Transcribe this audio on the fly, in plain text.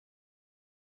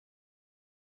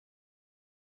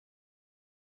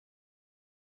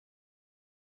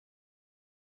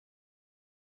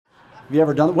Have you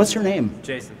ever done it? What's your name?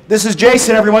 Jason. This is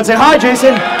Jason, everyone. Say hi,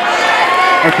 Jason.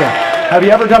 Okay. Have you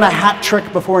ever done a hat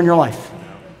trick before in your life?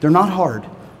 They're not hard.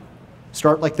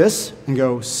 Start like this and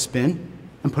go spin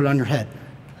and put it on your head.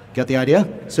 Get the idea?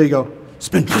 So you go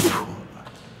spin.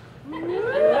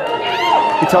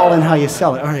 It's all in how you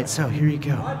sell it. All right, so here you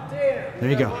go. There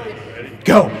you go.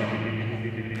 Go.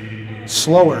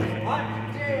 Slower.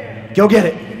 Go get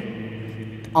it.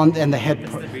 And the head.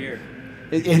 It's the beer.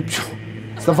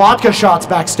 It's the vodka shots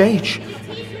backstage.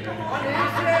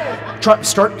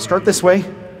 Start this way.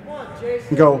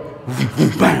 And go.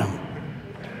 Bam.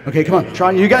 Okay, come on.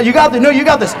 Try. You got this. No, you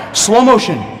got this. Slow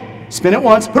motion. Spin it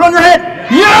once. Put it on your head.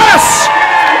 Yes!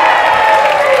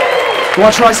 You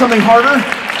want to try something harder?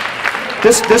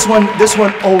 This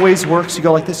one always works. You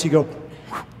go like this. You go.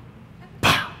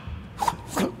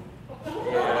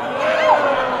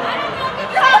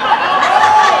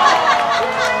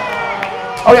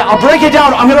 Oh yeah, I'll break it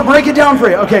down. I'm gonna break it down for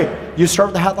you. Okay, you start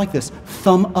with the hat like this.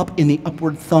 Thumb up in the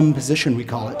upward thumb position, we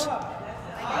call it.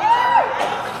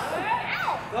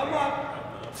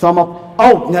 Thumb up.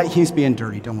 Oh, no, he's being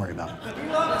dirty. Don't worry about it.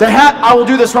 The hat, I will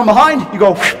do this from behind. You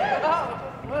go.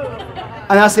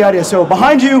 And that's the idea. So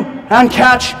behind you, and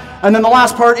catch, and then the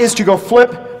last part is to go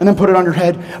flip, and then put it on your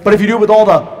head. But if you do it with all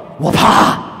the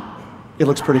wha-pa, it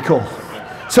looks pretty cool.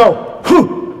 So,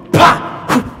 hoo-pa,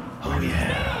 oh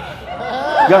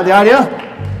yeah. You got the idea?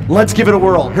 Let's give it a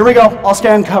whirl. Here we go. I'll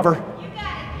stand cover. Put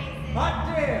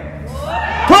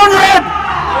on your head!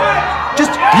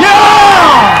 Just,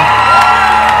 yeah!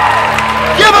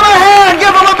 Give him a hand,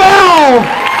 give him a bell!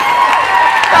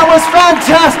 That was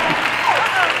fantastic.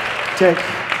 Take.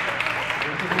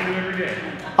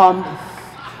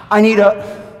 I need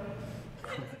a